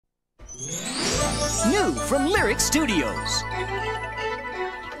New from Lyric Studios.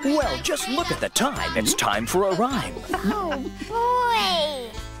 Well, just look at the time. It's time for a rhyme. Oh,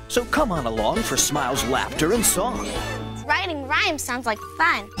 boy. So come on along for smiles, laughter, and song. Writing rhymes sounds like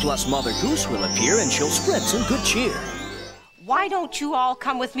fun. Plus, Mother Goose will appear and she'll spread some good cheer. Why don't you all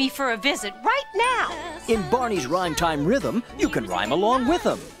come with me for a visit right now? In Barney's Rhyme Time Rhythm, you can rhyme along with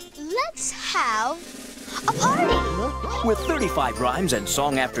them. Let's have a party. With 35 rhymes and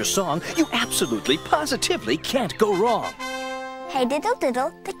song after song, you absolutely, positively can't go wrong. Hey diddle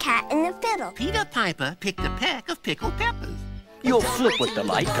diddle, the cat and the fiddle. Peter Piper picked a peck of pickled peppers. You'll flip with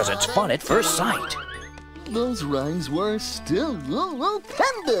delight because it's fun at first sight. Those rhymes were still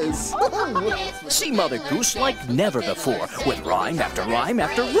stupendous. See Mother Goose like never before, with rhyme after rhyme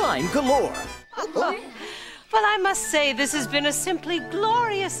after rhyme galore. Well, I must say this has been a simply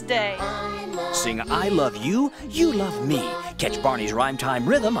glorious day. Sing I Love You, You Love Me. Catch Barney's Rhyme Time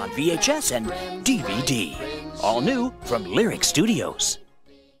Rhythm on VHS and DVD. All new from Lyric Studios.